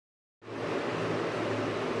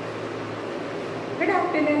Good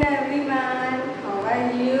afternoon everyone. How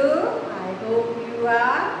are you? I hope you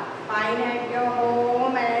are fine at your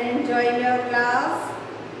home and enjoying your class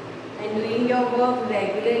and doing your work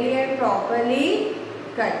regularly and properly.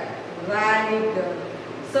 Good. Very good.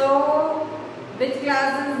 So, which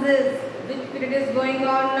class is this? Which period is going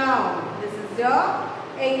on now? This is your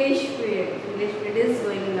English period. English period is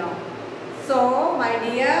going now. So, my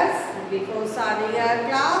dears, before starting our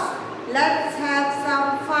class, let's have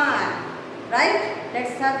some fun. Right?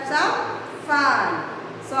 Let's have some fun.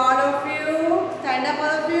 So all of you, stand up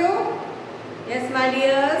all of you. Yes, my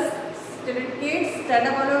dears, student kids, stand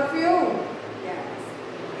up all of you. Yes.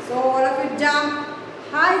 So all of you jump.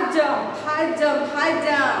 High jump, high jump, high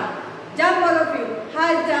jump. Jump all of you.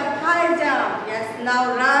 High jump, high jump. Yes,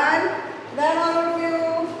 now run. Run all of you.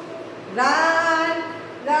 Run,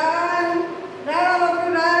 run, run all of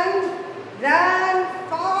you, run. Run.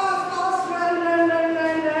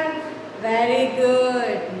 Very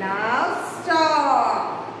good. Now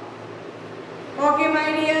stop. Okay,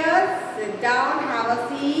 my dears. Sit down, have a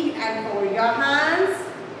seat and hold your hands.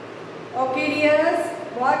 Okay, dears.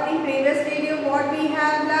 What in previous video, what we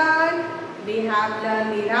have learned? We have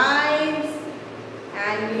learned the rhymes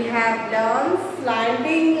and we have learned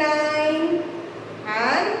slanting line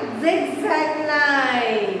and zigzag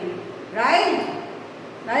line. Right?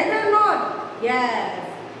 Right or not? Yes.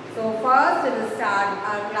 So first we will start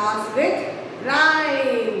our class with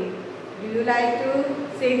rhyme. Do you like to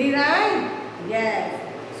say the rhyme? Yes.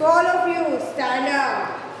 So all of you stand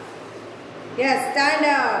up. Yes, stand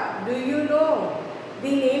up. Do you know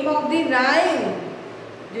the name of the rhyme?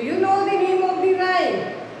 Do you know the name of the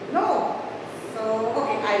rhyme? No. So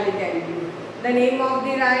okay, I will tell you. The name of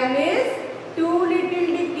the rhyme is Two Little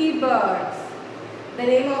Dicky Birds. The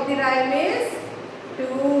name of the rhyme is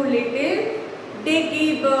Two Little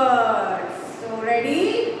Dicky Birds. So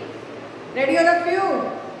ready? Ready all of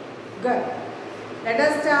you? Good. Let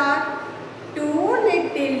us start. Two little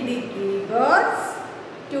dicky birds.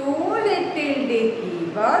 Two little dicky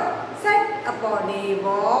birds sat upon a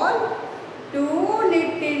wall. Two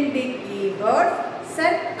little dicky birds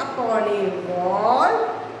sat upon a wall.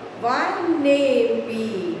 One named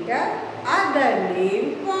Peter, other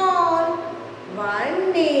named Paul.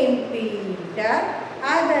 One named Peter,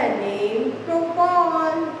 other named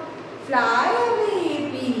Paul. Fly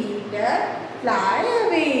away, Peter. Fly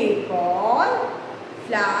away, Paul.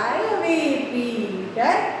 Fly away,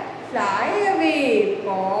 Peter. Fly away,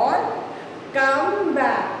 Paul. Come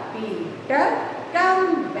back, Peter.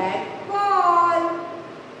 Come back, Paul.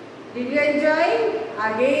 Did you enjoy?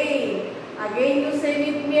 Again. Again you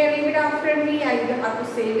say with me and repeat after me. And you have to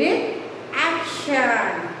say with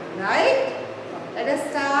action. Right? Let us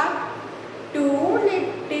start. Two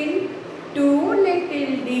little dicky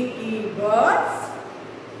birds.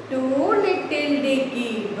 Two little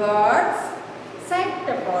dicky birds sat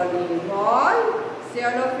upon a wall. Say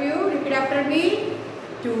all of you, repeat after me.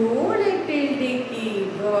 Two little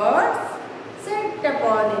dicky birds sat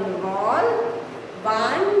upon a wall.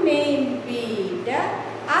 One named Peter,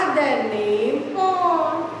 other named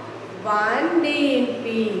Paul. One named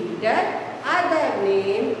Peter, other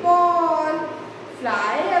named Paul.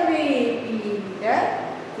 Fly away, Peter.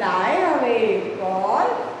 Fly away, Paul.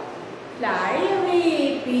 Fly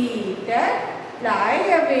away, Peter. Fly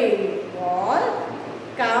away, Paul.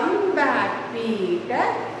 Come back, Peter.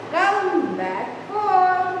 Come back,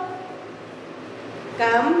 Paul.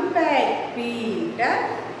 Come back, Peter.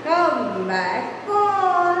 Come back,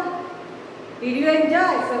 Paul. Did you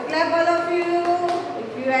enjoy? So clap all of you. If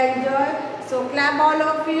you enjoy, so clap all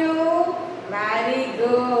of you. Very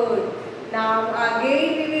good. Now again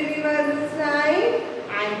we will revise this line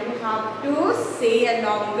and you have to say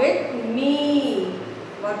along with me.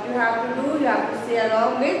 What you have to do, you have to say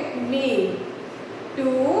along with me. Two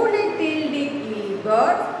little dicky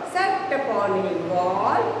birds sat upon a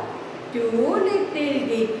wall. Two little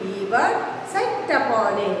dicky birds sat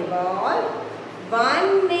upon a wall.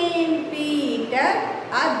 One named Peter,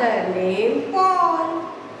 other named Paul.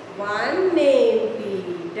 One named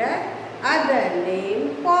Peter, other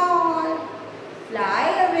named Paul.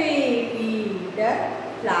 Fly away, Peter.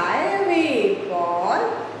 Fly away, Paul.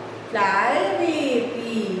 Fly away,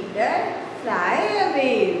 Peter. Fly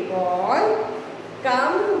away, Paul.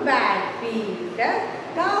 Come back, Peter.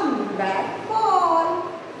 Come back,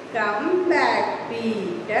 Paul. Come back,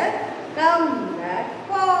 Peter. Come back,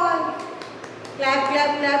 Paul. Clap,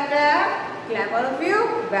 clap, clap, clap. Clap all of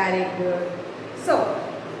you. Very good. So,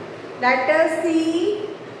 let us see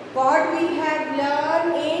what we have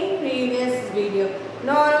learned in previous video.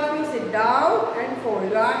 Now all of you sit down and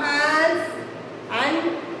fold your hands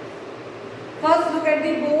and first look at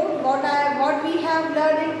the board. what we have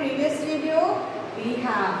learned in previous video? We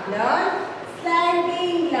have learned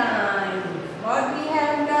slanting lines. What we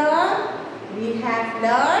have learned? We have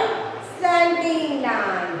learned slanting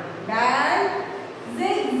line. Then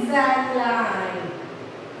zigzag line.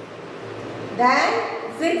 Then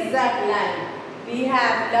zigzag line. We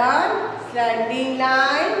have learned slanting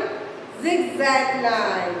line, zigzag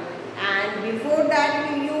line. And before that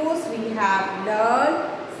we have learned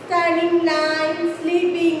standing line,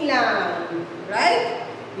 sleeping line. Right?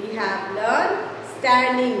 We have learned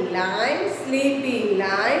standing line, sleeping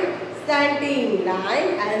line, standing line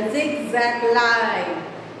and zigzag line.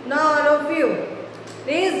 Now all of you,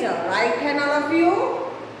 raise your right hand all of you.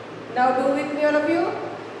 Now do with me all of you.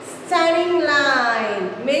 Standing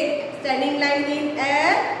line. Make standing line in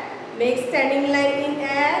air. Make standing line in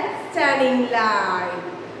air. Standing line.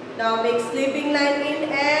 Now make sleeping line in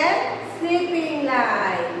air. Sleeping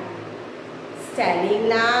line. Standing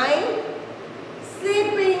line.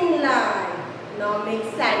 Sleeping line. Now make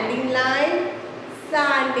standing line.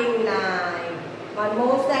 Standing line. One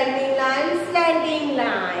more standing line. Standing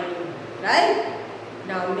line. Right?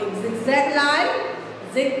 Now make zigzag line.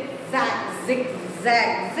 Zigzag.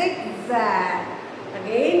 Zigzag. Zigzag.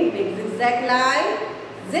 Again make zigzag line.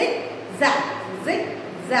 Zigzag.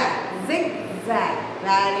 Zigzag. Zigzag.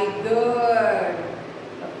 Very good.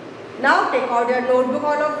 Now take out your notebook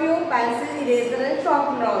all of you. Pencil, eraser and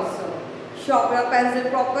sharpener also. Sharpen your pencil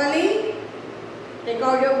properly. Take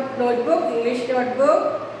out your notebook, English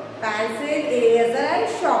notebook. Pencil, eraser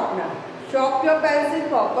and sharpener. Sharpen your pencil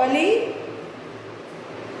properly.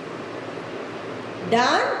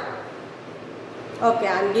 Done? Okay,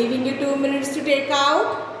 I am giving you 2 minutes to take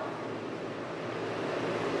out.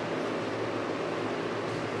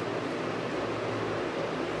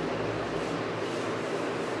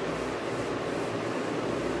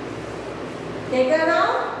 Taken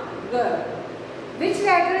out? Good. Which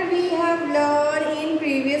letter we have learned in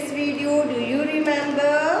previous video? Do you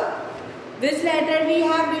remember? Which letter we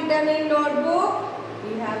have written in notebook?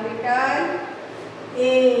 We have written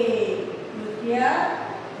A. Look here.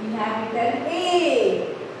 We have written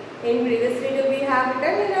A. In previous video we have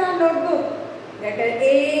written in our notebook. Letter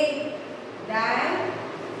A. Then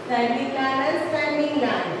standing line and standing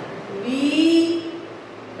line. V.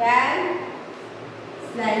 Then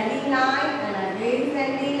slanting line and again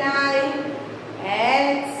slanting line.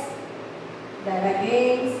 X. Then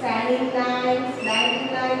again standing line,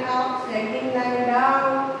 slanting line up, slanting line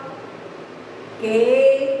down.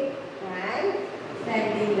 K. And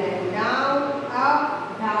slanting line down,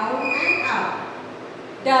 up, down and up.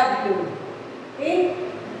 W. In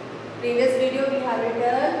previous video we have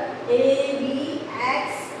written A, B, X,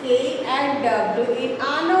 K and W in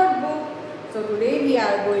our notebook. So today we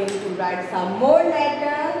are going to write some more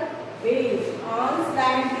letters based on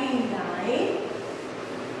slanting line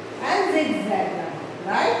and zigzag line.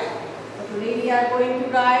 Right? So today we are going to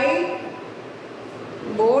write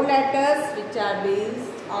more letters which are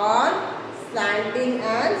based on slanting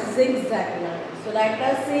and zigzag line. So let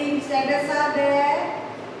us see which letters are there.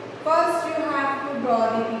 First you have to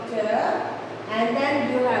draw the picture and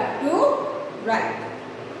then you have to write.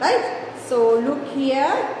 Right? So look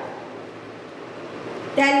here.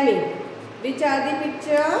 Tell me, which are the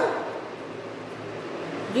picture?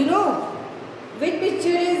 You know, which picture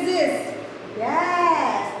is this?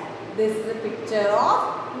 Yes, this is a picture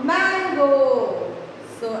of mango.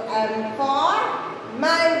 So M for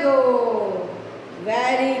mango.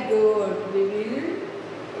 Very good. We will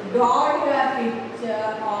draw a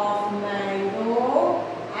picture of mango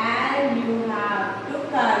and you have to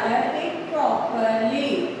color it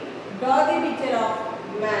properly. Draw the picture of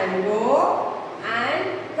mango and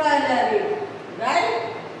color it.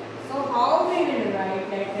 Right? So how we will write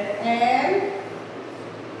letter M?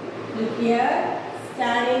 Look here.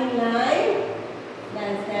 Standing line.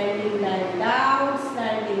 Then standing line down,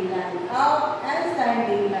 standing line up and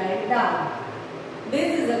standing line down.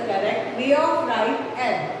 This is the correct way of write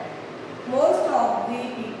M. Most of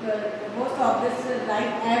this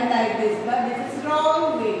write M like this, but this is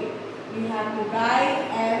wrong way. We have to write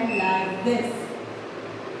M like this.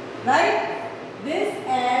 Right? This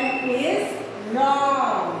M is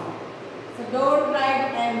wrong. So don't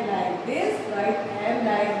write M like this, write M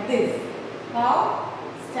like this. How?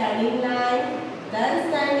 Standing line, then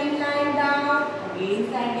standing line down, again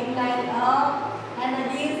standing line up and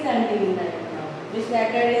again standing line down. Which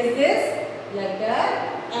letter is this? Letter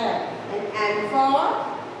M. And M for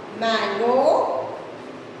mango.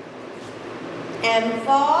 M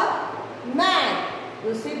for man.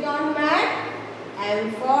 You sit on mat.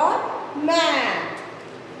 M for man.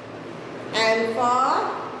 M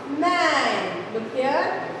for man. Look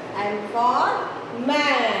here.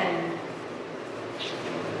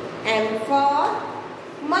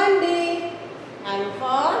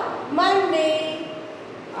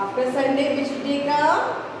 After Sunday, which day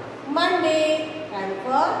come? Monday. And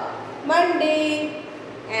for Monday.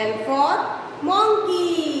 And for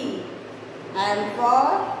monkey. And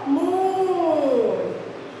for moon.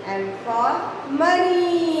 And for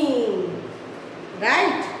money.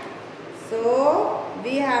 Right? So,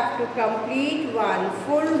 we have to complete one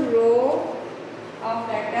full row of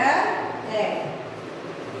letter A.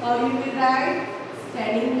 How you will write?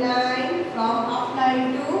 Standing line from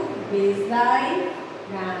upline to baseline.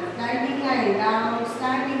 Then standing line down,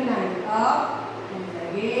 standing line up, and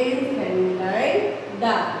again standing line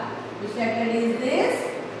down. Which letter is this?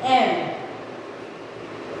 M.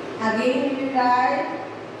 Again we will write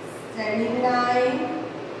standing line,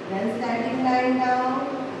 then standing line down,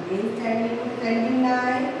 again standing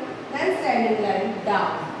line, then standing line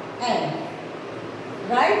down. M.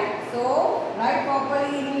 Right? So, write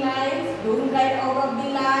properly in lines. Don't write out of the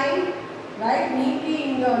line. Write neatly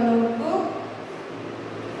in your notebook.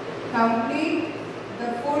 Complete the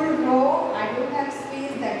full row. I don't have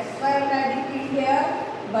space, that's why I am writing it here.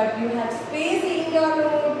 But you have space in your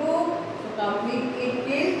notebook. So, complete it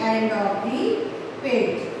till end of the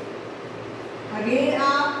page. Again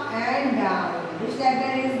up and down. Which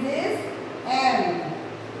letter is this? M.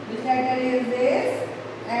 Which letter is this?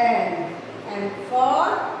 N.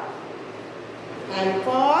 And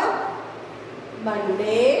for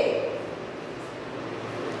Monday,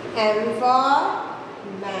 M for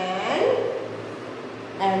man,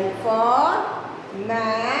 M for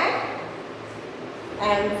mat,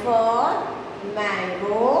 M for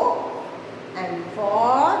mango, M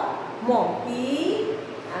for monkey,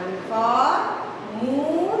 M for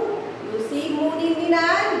moon. You see moon in the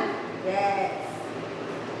line? Yes.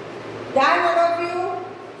 Done, all of you?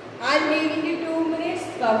 I am giving you 2 minutes to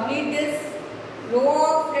complete this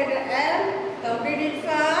row of letter M. Complete it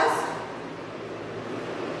fast.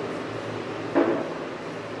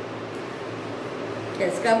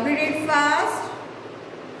 Yes, complete it fast.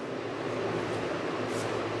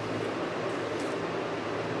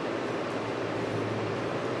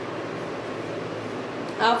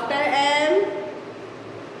 After M,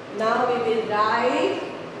 now we will write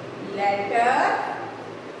letter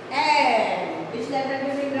N. Which letter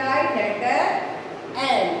we will write? Letter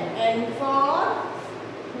N. N for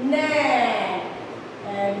net.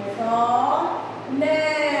 N for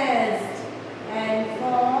nest. N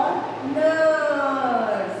for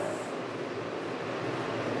nurse.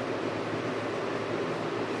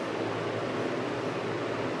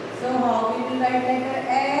 So how we will write letter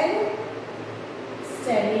N?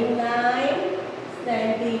 Standing line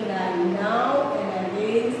down, and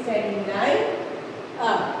again standing line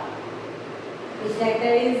up. Which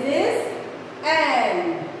letter is this? N.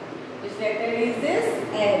 Which letter is this?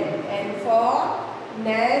 N. N for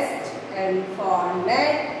nest, N for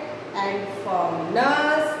net, N for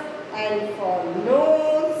nurse, N for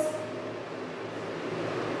nose.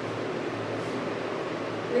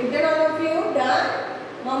 Written, all of you? Done?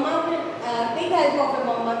 Mama will take help of a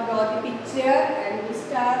mama, draw the picture and we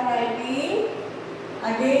start writing.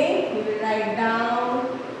 Again, we will write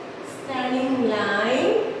down standing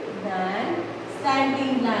line, then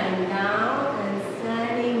standing line down and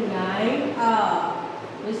standing line up.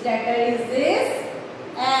 Which letter is this?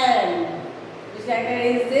 N. Which letter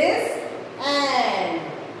is this? N.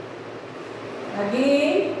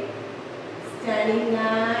 Again, standing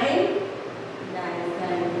line, then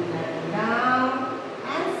standing line down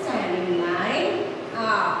and standing line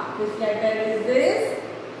up. Which letter is this?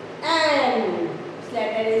 N. Which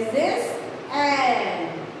letter is this? N.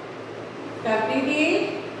 Complete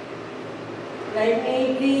it. Write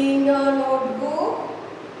neatly in your notebook.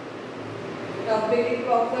 Complete it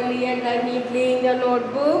properly and write neatly in your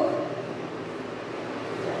notebook.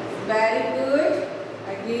 Very good.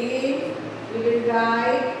 Again, we will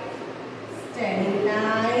write standing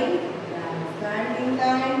line, then standing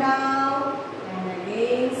line down, and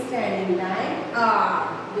again standing line up.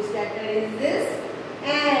 Which letter is this?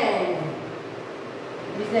 N.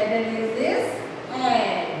 Which letter is this?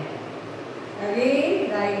 N.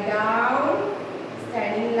 Again, write down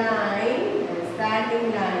standing line, and standing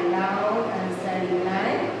line down, and standing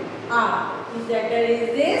line up. Which letter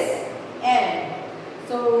is this? N.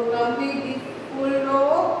 So, complete the full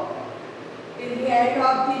row till the end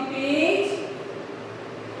of the page.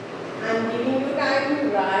 I am giving you time to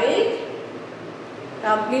write.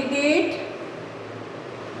 Complete it.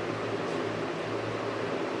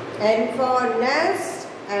 N for nest,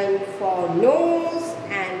 N for nose,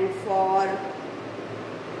 N for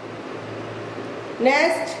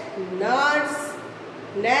nest, nuts,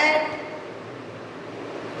 net.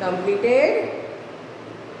 Completed?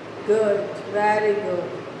 Good, very good.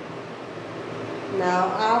 Now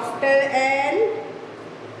after N,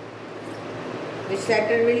 which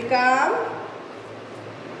letter will come?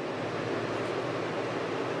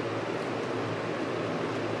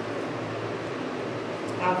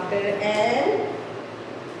 After N,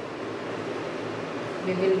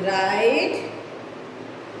 we will write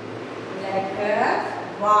letter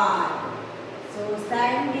Y. So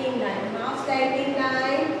standing line, half standing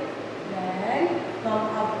line, then from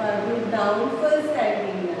upper to down full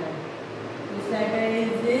standing line. Which letter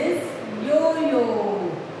is this? Yo-yo.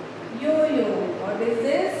 Yo-yo. What is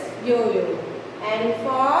this? Yo-yo. And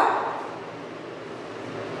for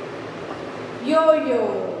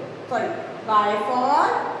yo-yo. Sorry. Y for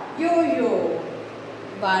yo-yo.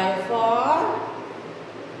 Y for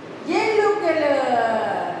yellow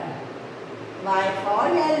color. Y for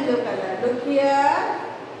yellow color. Look here.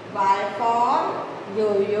 Y for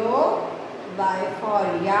yo-yo. Y for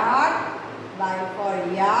yak. Y for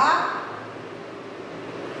yak.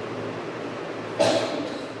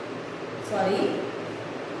 Sorry.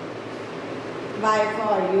 Y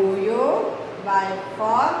for yo-yo. Y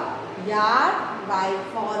for yak. Y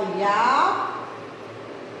for yak.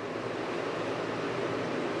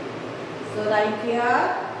 So right here,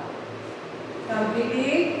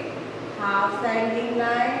 complete half standing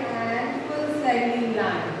line and full standing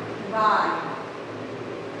line. Y.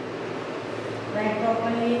 Write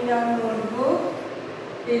properly in your notebook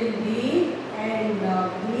till the end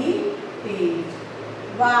of the page.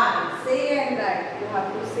 Y. Say and write. You have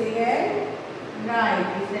to say and write.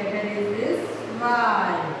 Which letter is this?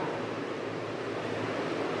 Y.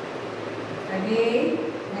 Again,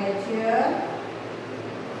 write here.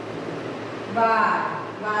 Y.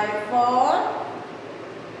 Y for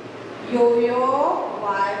yo-yo.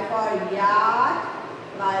 Y for yard.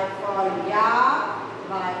 Y for yak.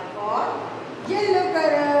 Y for yellow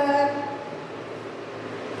color.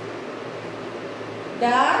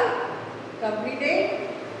 Done? Completed?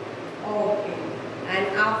 Okay. And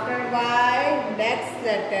after Y, next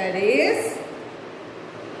letter is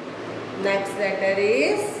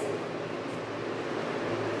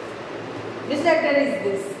which letter is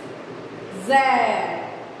this? Z.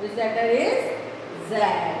 Which letter is Z?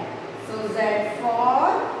 So Z for,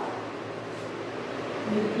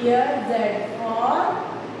 look here, Z for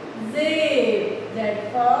zip. Z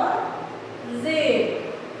for zip.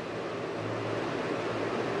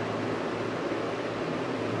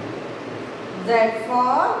 Z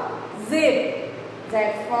for zip. Z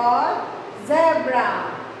for zebra.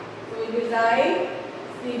 So you will write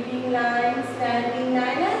sleeping line, standing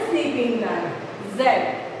line and sleeping line. Z.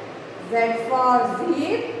 Z for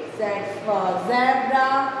zip. Z for zebra.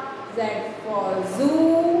 Z for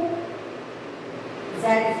zoo. Z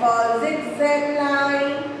for zigzag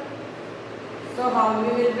line. So how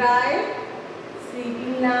you will write?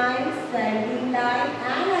 Sleeping line, standing line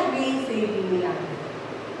and again sleeping line.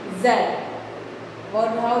 Z.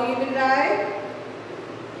 How you will write?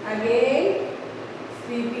 Again,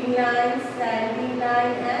 sleeping line, standing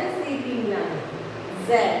line and sleeping line.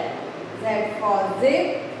 Z. Z for zip,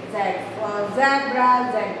 Z for zebra,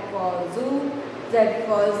 Z for zoo, Z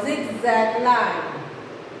for zigzag line.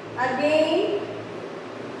 Again,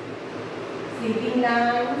 sleeping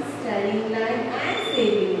line, standing line and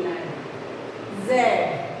sleeping line. Z.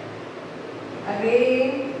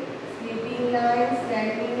 Again, sleeping line,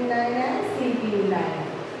 standing line and sleeping line.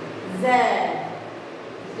 Z.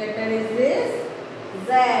 Which letter is this?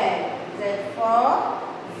 Z. Z for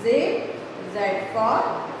zip, Z for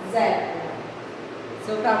zebra.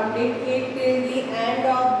 So complete it till the end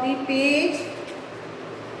of the page.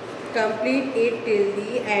 Complete it till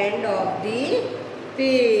the end of the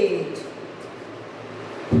page.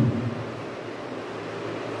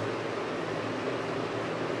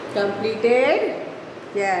 Completed?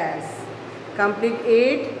 Yes. Complete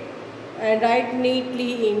it and write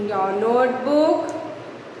neatly in your notebook.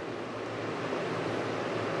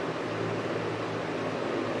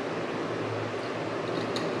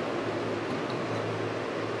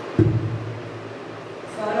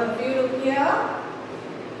 So all of you look here.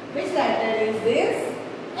 Which letter is this?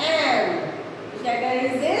 M. Which letter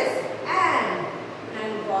is this? M.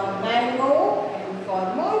 And for mango and for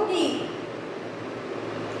monkey.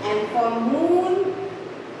 And for moon.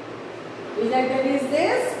 Which letter is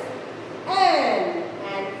this? N.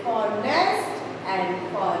 And for nest, and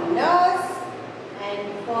for nurse, and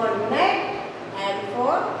for neck, and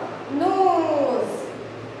for nose.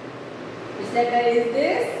 Which letter is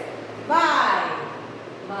this? Y.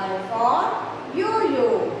 Y for yo-yo.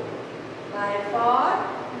 Y for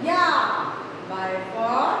yak. Y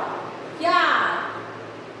for yak.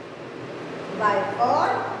 Y for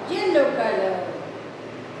yellow color.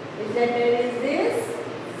 Which letter is this?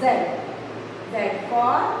 Z. Z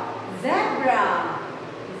for zebra.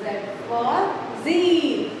 Z for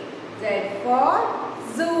zebra. Z for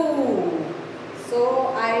zoo. So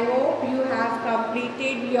I hope you have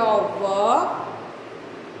completed your work.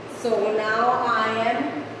 So now I am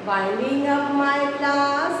winding up my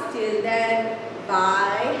class. Till then,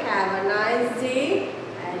 bye. Have a nice day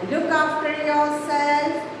and look after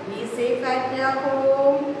yourself. Be safe at your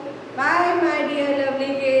home. Bye.